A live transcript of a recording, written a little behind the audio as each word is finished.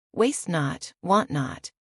Waste Not, Want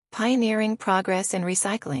Not. Pioneering Progress in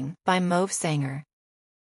Recycling by Mauve Sanger.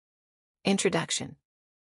 Introduction.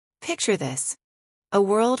 Picture this. A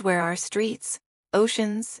world where our streets,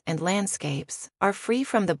 oceans, and landscapes are free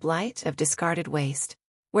from the blight of discarded waste,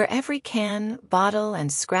 where every can, bottle,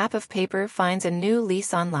 and scrap of paper finds a new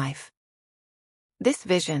lease on life. This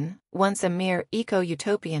vision, once a mere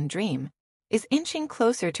eco-utopian dream, is inching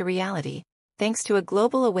closer to reality, thanks to a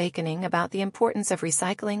global awakening about the importance of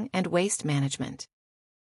recycling and waste management.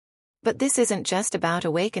 But this isn't just about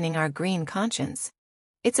awakening our green conscience.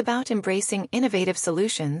 It's about embracing innovative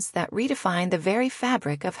solutions that redefine the very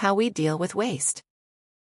fabric of how we deal with waste.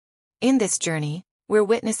 In this journey, we're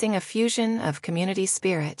witnessing a fusion of community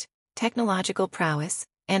spirit, technological prowess,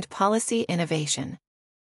 and policy innovation.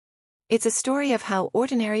 It's a story of how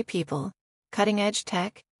ordinary people, cutting-edge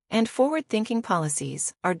tech, and forward-thinking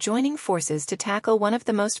policies are joining forces to tackle one of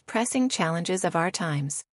the most pressing challenges of our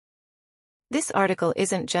times. This article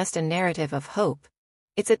isn't just a narrative of hope.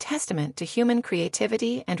 It's a testament to human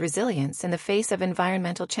creativity and resilience in the face of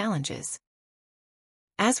environmental challenges.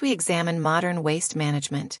 As we examine modern waste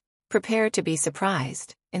management, prepare to be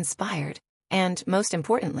surprised, inspired, and, most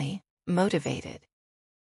importantly, motivated.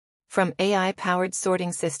 From AI-powered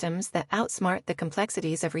sorting systems that outsmart the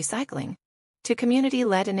complexities of recycling, to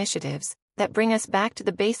community-led initiatives that bring us back to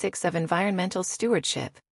the basics of environmental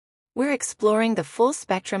stewardship, we're exploring the full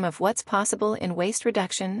spectrum of what's possible in waste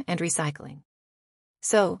reduction and recycling.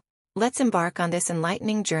 So, let's embark on this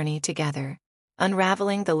enlightening journey together,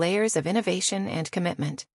 unraveling the layers of innovation and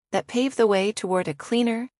commitment that pave the way toward a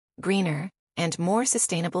cleaner, greener, and more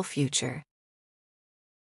sustainable future.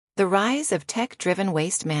 The rise of tech-driven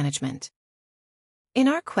waste management. In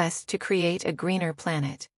our quest to create a greener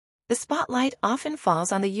planet, the spotlight often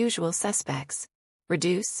falls on the usual suspects: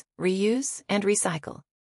 reduce, reuse, and recycle.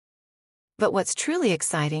 But what's truly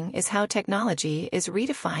exciting is how technology is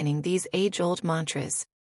redefining these age-old mantras.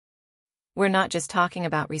 We're not just talking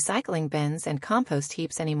about recycling bins and compost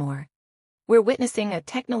heaps anymore. We're witnessing a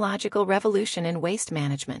technological revolution in waste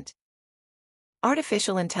management.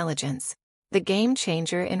 Artificial intelligence, the game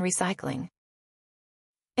changer in recycling.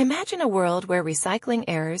 Imagine a world where recycling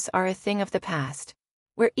errors are a thing of the past,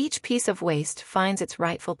 where each piece of waste finds its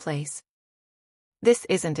rightful place. This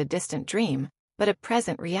isn't a distant dream, but a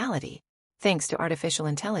present reality, thanks to artificial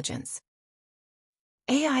intelligence.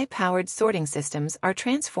 AI-powered sorting systems are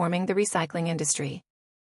transforming the recycling industry.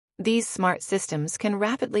 These smart systems can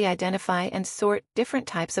rapidly identify and sort different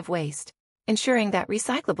types of waste, ensuring that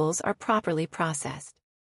recyclables are properly processed.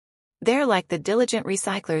 They're like the diligent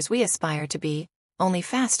recyclers we aspire to be, only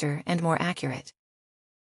faster and more accurate.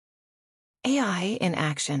 AI in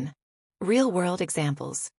action. Real-world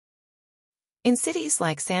examples. In cities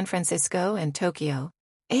like San Francisco and Tokyo,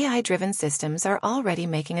 AI-driven systems are already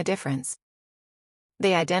making a difference.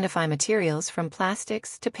 They identify materials from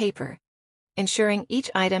plastics to paper, ensuring each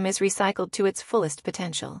item is recycled to its fullest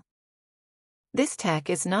potential. This tech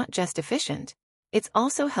is not just efficient, it's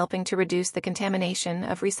also helping to reduce the contamination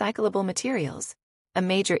of recyclable materials, a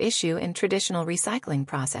major issue in traditional recycling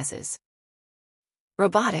processes.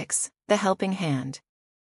 Robotics, the helping hand.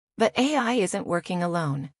 But AI isn't working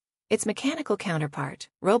alone. Its mechanical counterpart,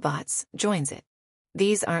 robots, joins it.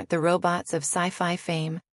 These aren't the robots of sci-fi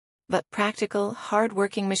fame, but practical,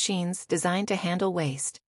 hardworking machines designed to handle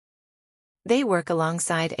waste. They work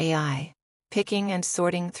alongside AI, picking and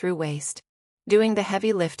sorting through waste, doing the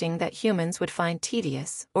heavy lifting that humans would find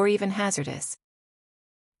tedious or even hazardous.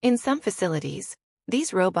 In some facilities,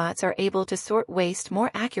 these robots are able to sort waste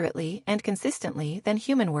more accurately and consistently than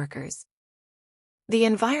human workers. The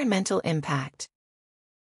environmental impact.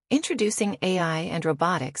 Introducing AI and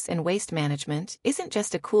robotics in waste management isn't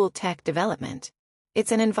just a cool tech development,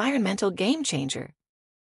 it's an environmental game changer.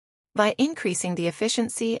 By increasing the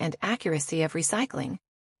efficiency and accuracy of recycling,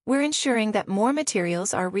 we're ensuring that more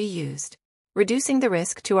materials are reused, reducing the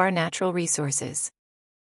risk to our natural resources.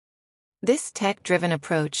 This tech-driven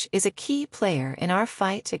approach is a key player in our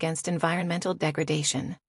fight against environmental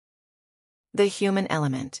degradation. The human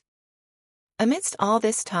element. Amidst all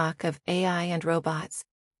this talk of AI and robots,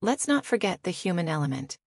 let's not forget the human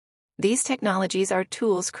element. These technologies are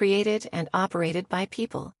tools created and operated by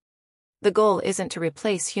people. The goal isn't to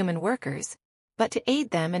replace human workers, but to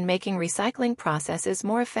aid them in making recycling processes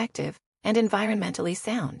more effective and environmentally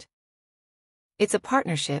sound. It's a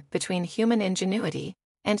partnership between human ingenuity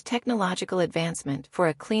and technological advancement for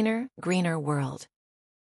a cleaner, greener world.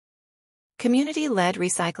 Community-led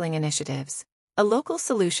recycling initiatives, a local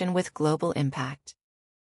solution with global impact.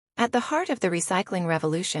 At the heart of the recycling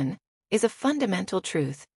revolution is a fundamental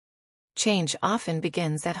truth. Change often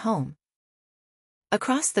begins at home.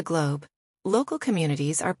 Across the globe, local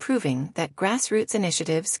communities are proving that grassroots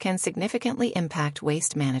initiatives can significantly impact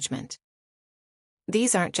waste management.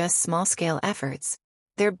 These aren't just small-scale efforts,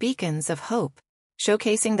 they're beacons of hope,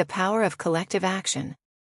 showcasing the power of collective action.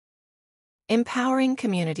 Empowering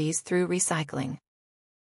communities through recycling.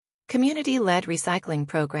 Community-led recycling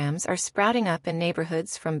programs are sprouting up in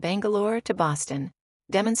neighborhoods from Bangalore to Boston,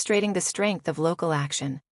 demonstrating the strength of local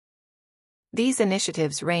action. These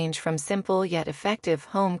initiatives range from simple yet effective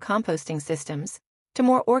home composting systems to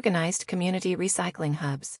more organized community recycling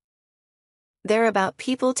hubs. They're about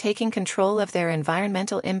people taking control of their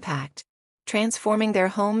environmental impact, transforming their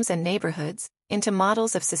homes and neighborhoods into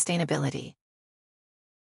models of sustainability.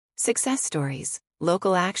 Success stories,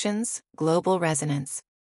 local actions, global resonance.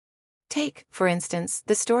 Take, for instance,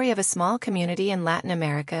 the story of a small community in Latin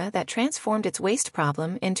America that transformed its waste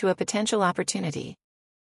problem into a potential opportunity.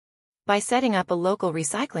 By setting up a local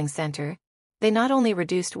recycling center, they not only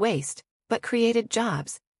reduced waste, but created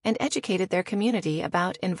jobs and educated their community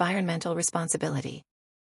about environmental responsibility.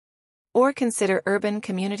 Or consider urban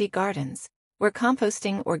community gardens, where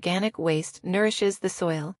composting organic waste nourishes the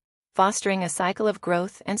soil, fostering a cycle of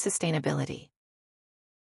growth and sustainability.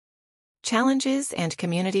 Challenges and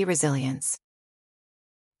community resilience.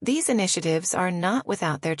 These initiatives are not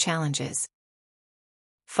without their challenges.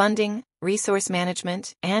 Funding, resource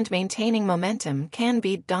management, and maintaining momentum can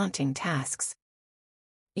be daunting tasks.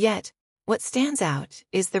 Yet, what stands out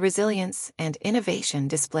is the resilience and innovation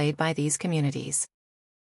displayed by these communities.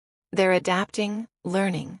 They're adapting,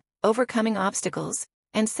 learning, overcoming obstacles,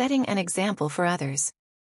 and setting an example for others.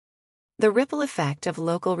 The ripple effect of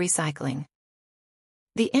local recycling.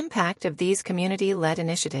 The impact of these community-led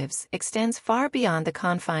initiatives extends far beyond the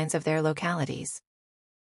confines of their localities.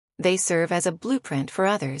 They serve as a blueprint for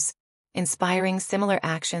others, inspiring similar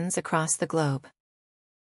actions across the globe.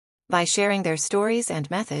 By sharing their stories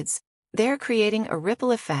and methods, they're creating a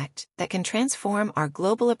ripple effect that can transform our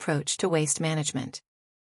global approach to waste management.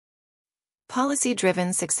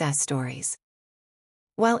 Policy-driven success stories.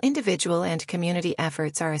 While individual and community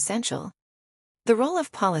efforts are essential, the role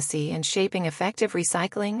of policy in shaping effective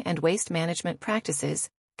recycling and waste management practices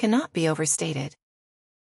cannot be overstated.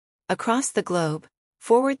 Across the globe,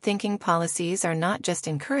 forward-thinking policies are not just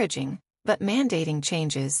encouraging, but mandating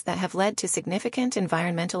changes that have led to significant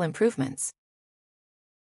environmental improvements.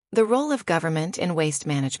 The role of government in waste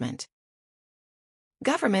management.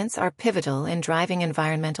 Governments are pivotal in driving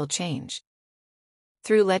environmental change.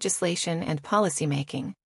 Through legislation and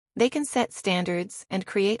policymaking, they can set standards and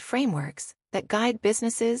create frameworks that guide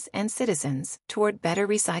businesses and citizens toward better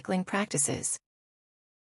recycling practices.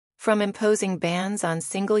 From imposing bans on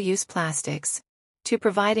single-use plastics to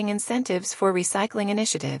providing incentives for recycling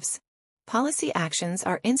initiatives, policy actions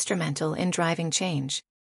are instrumental in driving change.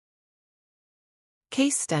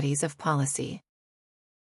 Case studies of policy.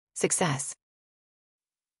 Success.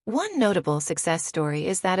 One notable success story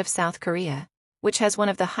is that of South Korea, which has one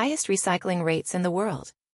of the highest recycling rates in the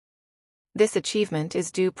world. This achievement is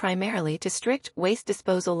due primarily to strict waste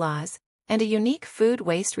disposal laws and a unique food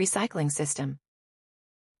waste recycling system.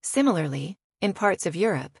 Similarly, in parts of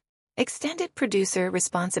Europe, extended producer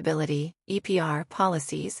responsibility (EPR)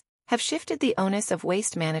 policies have shifted the onus of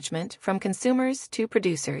waste management from consumers to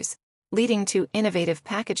producers, leading to innovative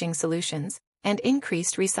packaging solutions and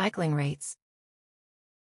increased recycling rates.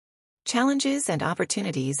 Challenges and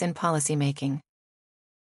opportunities in policymaking.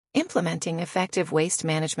 Implementing effective waste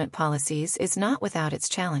management policies is not without its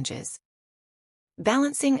challenges.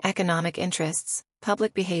 Balancing economic interests,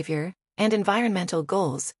 public behavior, and environmental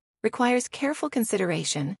goals requires careful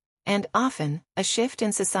consideration and often a shift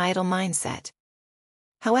in societal mindset.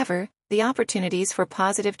 However, the opportunities for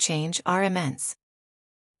positive change are immense.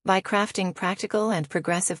 By crafting practical and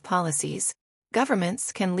progressive policies,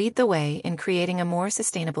 governments can lead the way in creating a more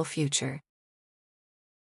sustainable future.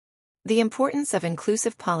 The importance of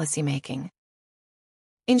inclusive policymaking.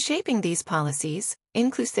 In shaping these policies,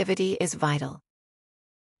 inclusivity is vital.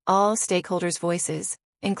 All stakeholders' voices,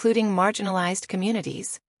 including marginalized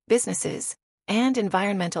communities, businesses, and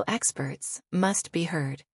environmental experts, must be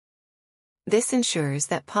heard. This ensures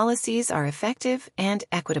that policies are effective and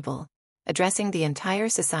equitable, addressing the entire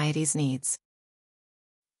society's needs.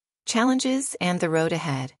 Challenges and the road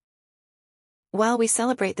ahead. While we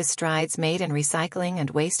celebrate the strides made in recycling and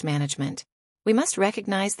waste management, we must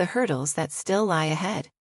recognize the hurdles that still lie ahead.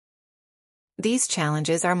 These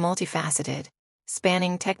challenges are multifaceted,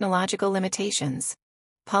 spanning technological limitations,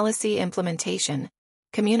 policy implementation,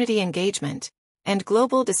 community engagement, and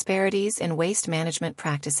global disparities in waste management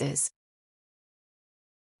practices.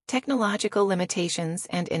 Technological limitations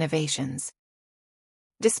and innovations.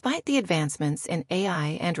 Despite the advancements in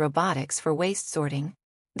AI and robotics for waste sorting,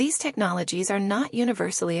 these technologies are not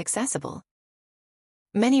universally accessible.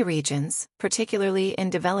 Many regions, particularly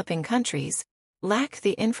in developing countries, lack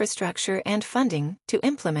the infrastructure and funding to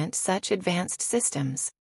implement such advanced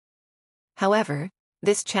systems. However,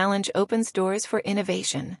 this challenge opens doors for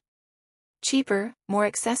innovation. Cheaper, more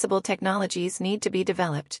accessible technologies need to be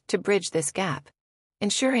developed to bridge this gap,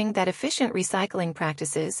 ensuring that efficient recycling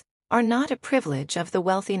practices are not a privilege of the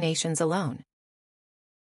wealthy nations alone.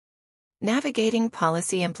 Navigating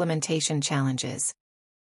policy implementation challenges.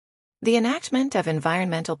 The enactment of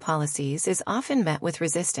environmental policies is often met with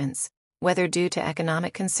resistance, whether due to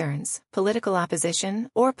economic concerns, political opposition,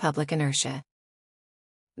 or public inertia.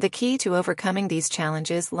 The key to overcoming these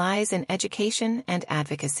challenges lies in education and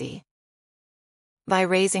advocacy. By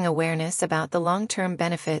raising awareness about the long-term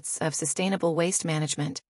benefits of sustainable waste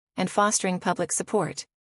management and fostering public support,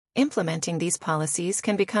 implementing these policies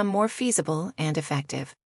can become more feasible and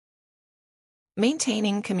effective.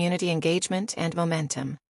 Maintaining community engagement and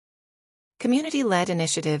momentum. Community-led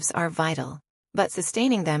initiatives are vital, but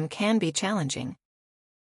sustaining them can be challenging.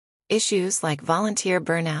 Issues like volunteer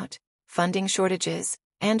burnout, funding shortages,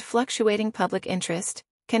 and fluctuating public interest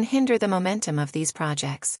can hinder the momentum of these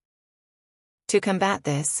projects. To combat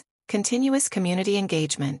this, continuous community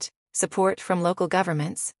engagement, support from local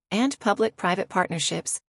governments, and public-private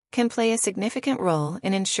partnerships can play a significant role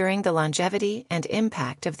in ensuring the longevity and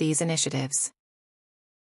impact of these initiatives.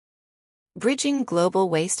 Bridging global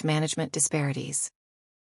waste management disparities.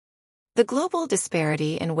 The global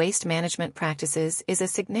disparity in waste management practices is a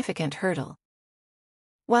significant hurdle.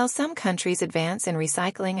 While some countries advance in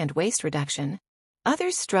recycling and waste reduction,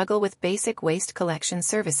 others struggle with basic waste collection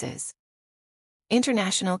services.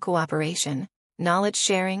 International cooperation, knowledge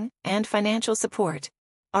sharing, and financial support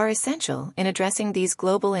are essential in addressing these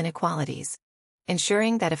global inequalities,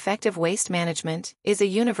 ensuring that effective waste management is a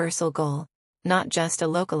universal goal, not just a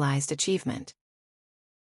localized achievement.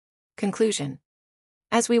 Conclusion.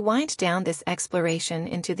 As we wind down this exploration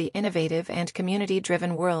into the innovative and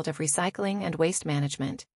community-driven world of recycling and waste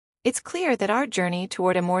management, it's clear that our journey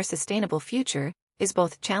toward a more sustainable future is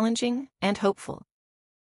both challenging and hopeful.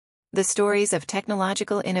 The stories of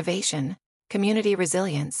technological innovation, community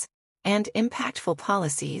resilience, and impactful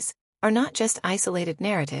policies are not just isolated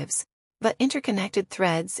narratives, but interconnected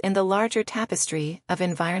threads in the larger tapestry of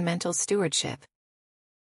environmental stewardship.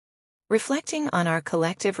 Reflecting on our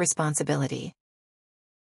collective responsibility.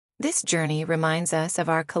 This journey reminds us of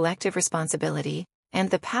our collective responsibility and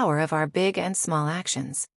the power of our big and small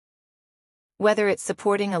actions. Whether it's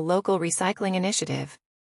supporting a local recycling initiative,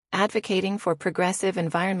 advocating for progressive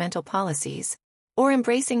environmental policies, or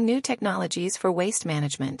embracing new technologies for waste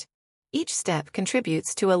management, each step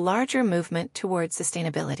contributes to a larger movement towards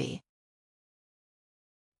sustainability.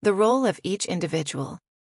 The role of each individual.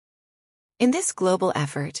 In this global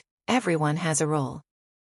effort, everyone has a role.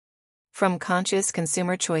 From conscious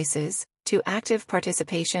consumer choices to active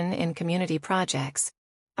participation in community projects,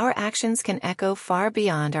 our actions can echo far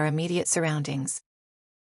beyond our immediate surroundings.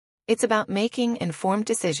 It's about making informed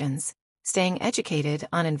decisions, staying educated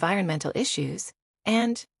on environmental issues,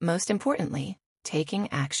 and, most importantly,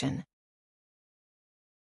 taking action.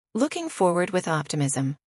 Looking forward with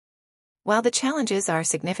optimism. While the challenges are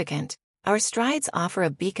significant, our strides offer a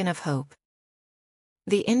beacon of hope.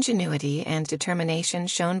 The ingenuity and determination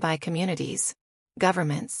shown by communities,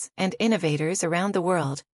 governments, and innovators around the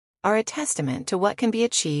world are a testament to what can be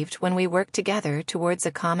achieved when we work together towards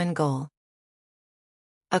a common goal.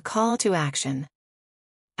 A call to action.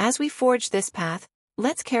 As we forge this path,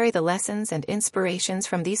 let's carry the lessons and inspirations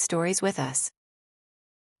from these stories with us.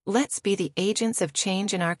 Let's be the agents of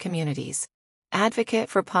change in our communities, advocate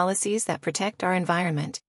for policies that protect our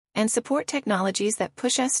environment, and support technologies that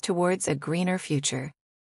push us towards a greener future.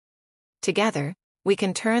 Together, we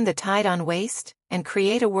can turn the tide on waste and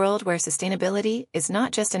create a world where sustainability is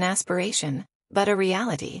not just an aspiration, but a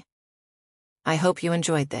reality. I hope you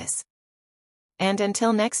enjoyed this. And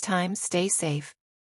until next time, stay safe,